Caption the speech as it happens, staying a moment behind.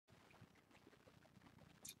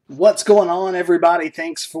What's going on, everybody?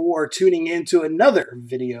 Thanks for tuning in to another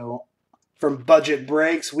video from Budget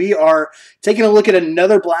Breaks. We are taking a look at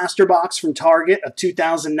another blaster box from Target of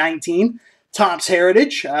 2019, Topps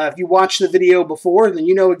Heritage. If you watched the video before, then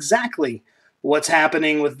you know exactly what's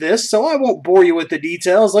happening with this, so I won't bore you with the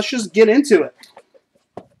details. Let's just get into it.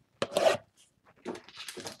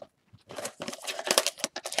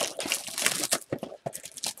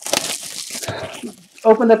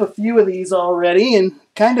 Opened up a few of these already and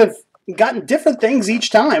kind of gotten different things each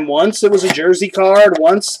time. Once it was a jersey card,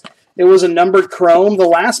 once it was a numbered chrome. The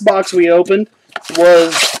last box we opened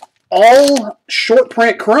was all short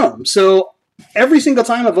print chrome. So every single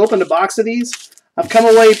time I've opened a box of these, I've come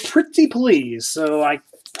away pretty pleased. So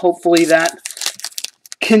hopefully that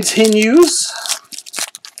continues.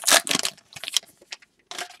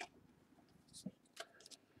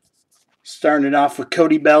 Starting it off with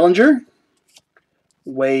Cody Bellinger,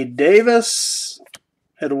 Wade Davis,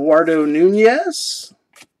 Eduardo Nunez,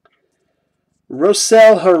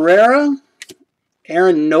 Rosell Herrera,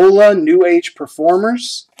 Aaron Nola, New Age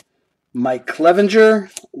Performers, Mike Clevenger,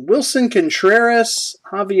 Wilson Contreras,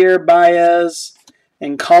 Javier Baez,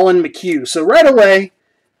 and Colin McHugh. So right away,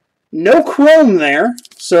 no chrome there.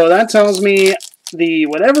 So that tells me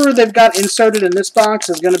whatever they've got inserted in this box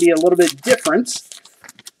is going to be a little bit different.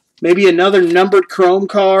 Maybe another numbered chrome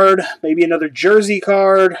card, maybe another jersey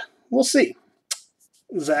card. We'll see.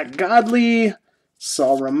 Zach Godley,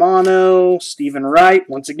 Saul Romano, Stephen Wright,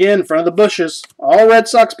 once again, in front of the bushes. All Red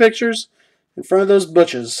Sox pictures in front of those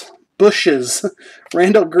bushes.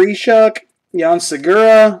 Randall Grichuk, Jan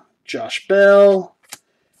Segura, Josh Bell,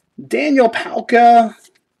 Daniel Palka,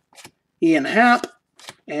 Ian Happ,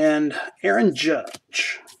 and Aaron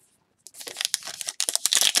Judge.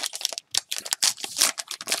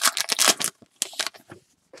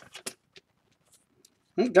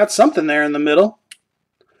 Got something there in the middle.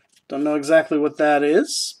 Don't know exactly what that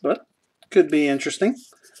is, but could be interesting.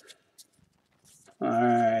 All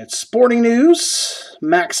right, Sporting News,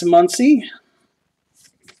 Max Muncy,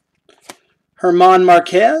 Herman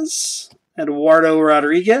Marquez, Eduardo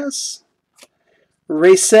Rodriguez,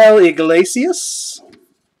 Raisel Iglesias,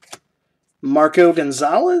 Marco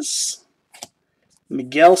Gonzalez,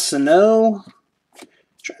 Miguel Sano.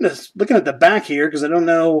 Looking at the back here because I don't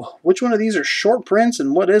know which one of these are short prints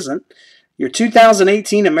and what isn't. Your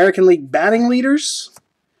 2018 American League batting leaders,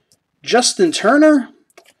 Justin Turner,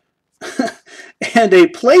 and a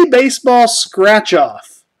Play Baseball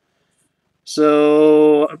scratch-off.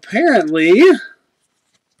 So, apparently,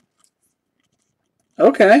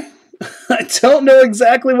 okay, I don't know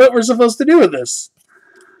exactly what we're supposed to do with this.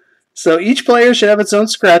 So each player should have its own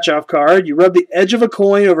scratch-off card. You rub the edge of a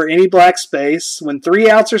coin over any black space. When 3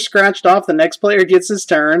 outs are scratched off, the next player gets his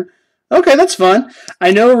turn. Okay, that's fun.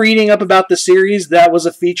 I know reading up about the series, that was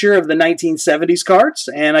a feature of the 1970s cards,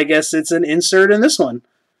 and I guess it's an insert in this one.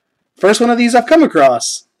 First one of these I've come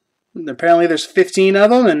across. Apparently there's 15 of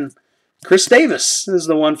them, and Chris Davis is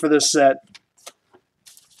the one for this set.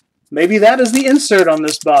 Maybe that is the insert on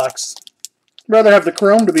this box. I'd rather have the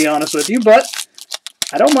chrome, to be honest with you, but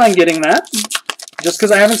I don't mind getting that, just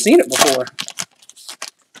because I haven't seen it before.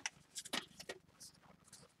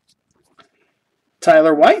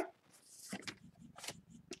 Tyler White.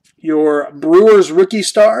 Your Brewers rookie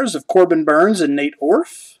stars of Corbin Burns and Nate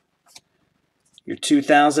Orf. Your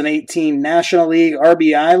 2018 National League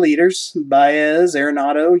RBI leaders, Baez,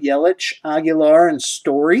 Arenado, Yelich, Aguilar, and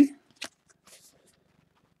Story.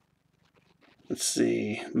 Let's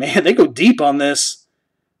see. Man, they go deep on this.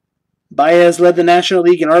 Baez led the National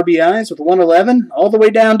League in RBIs with 111, all the way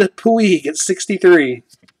down to Puig at 63.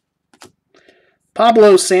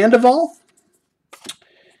 Pablo Sandoval.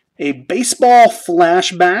 A Baseball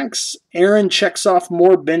Flashbacks. Aaron checks off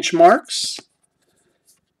more benchmarks.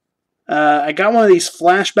 I got one of these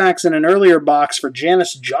flashbacks in an earlier box for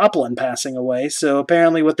Janis Joplin passing away, so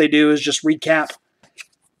apparently what they do is just recap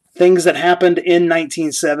things that happened in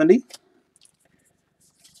 1970.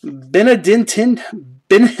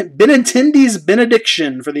 Benintendi's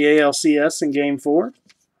benediction for the ALCS in Game 4.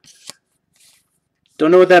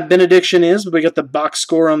 Don't know what that benediction is, but we got the box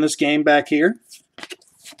score on this game back here.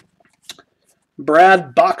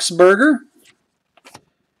 Brad Boxberger.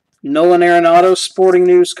 Nolan Arenado Sporting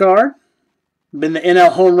News card. Been the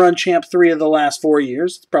NL Home Run Champ 3 of the last 4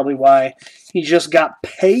 years. That's probably why he just got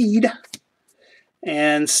paid.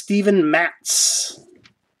 And Steven Matz.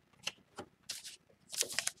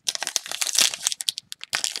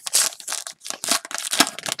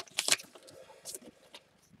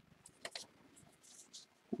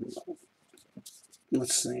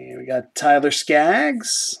 Let's see, we got Tyler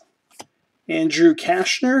Skaggs, Andrew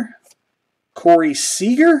Kashner, Corey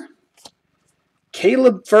Seager,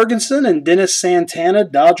 Caleb Ferguson, and Dennis Santana,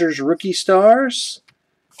 Dodgers rookie stars.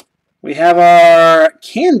 We have our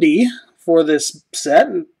candy for this set.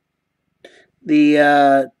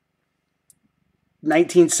 The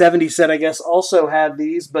 1970 set, I guess, also had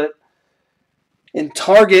these, but in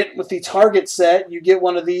Target, with the Target set, you get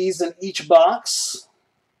one of these in each box.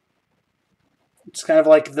 It's kind of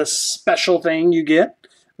like the special thing you get.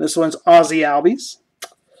 This one's Ozzie Albies.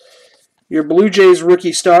 Your Blue Jays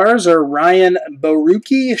rookie stars are Ryan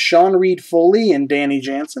Borucki, Sean Reed-Foley, and Danny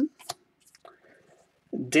Jansen.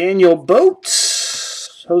 Daniel Boat,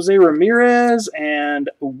 Jose Ramirez, and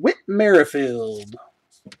Whit Merrifield.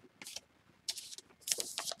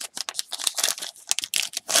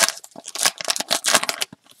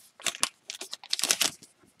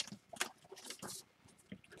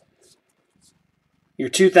 Your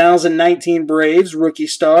 2019 Braves rookie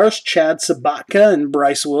stars, Chad Sabatka and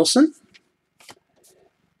Bryce Wilson.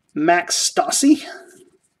 Max Stassi,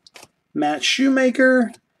 Matt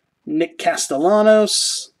Shoemaker, Nick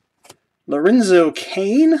Castellanos, Lorenzo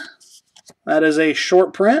Cain. That is a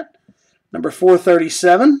short print, number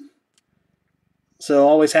 437. So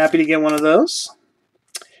always happy to get one of those.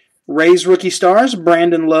 Rays rookie stars,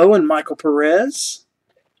 Brandon Lowe and Michael Perez.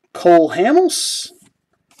 Cole Hamels,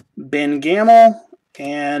 Ben Gamel,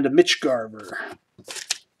 and Mitch Garver.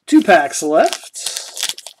 2 packs left.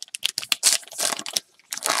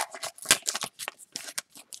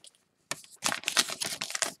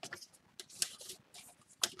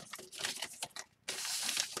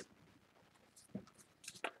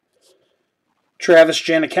 Travis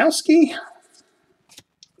Janikowski,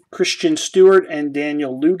 Christian Stewart and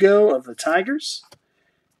Daniel Lugo of the Tigers,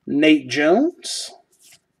 Nate Jones,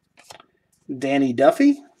 Danny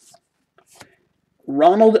Duffy,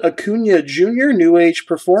 Ronald Acuna Jr., New Age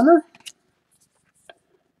Performer.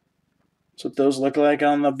 That's what those look like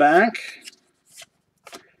on the back.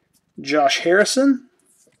 Josh Harrison,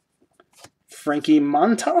 Frankie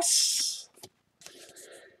Montas.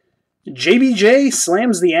 JBJ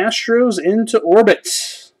slams the Astros into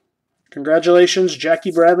orbit. Congratulations,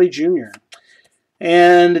 Jackie Bradley Jr.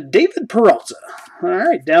 And David Peralta. All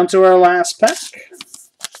right, down to our last pack.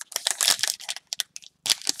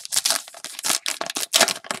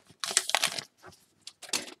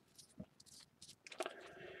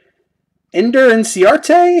 Ender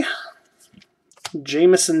Inciarte,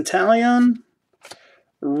 Jameson Taillon,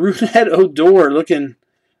 Rougned Odor looking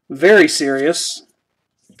very serious.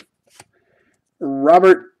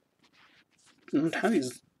 Robert,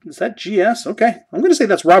 is that GS? Okay, I'm going to say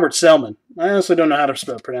that's Robert Selman. I honestly don't know how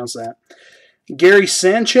to pronounce that. Gary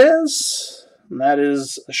Sanchez, that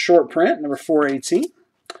is a short print, number 418.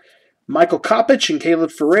 Michael Kopech and Caleb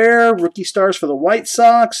Ferrer, rookie stars for the White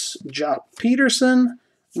Sox. Jock Peterson,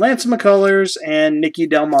 Lance McCullers, and Nicky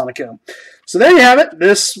Delmonico. So there you have it.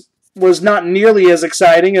 This was not nearly as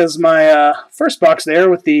exciting as my first box there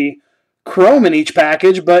with the chrome in each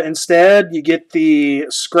package, but instead you get the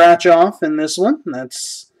scratch off in this one.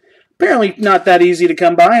 That's apparently not that easy to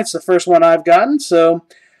come by. It's the first one I've gotten, so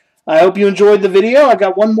I hope you enjoyed the video. I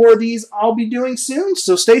got one more of these I'll be doing soon,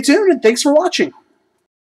 so stay tuned and thanks for watching.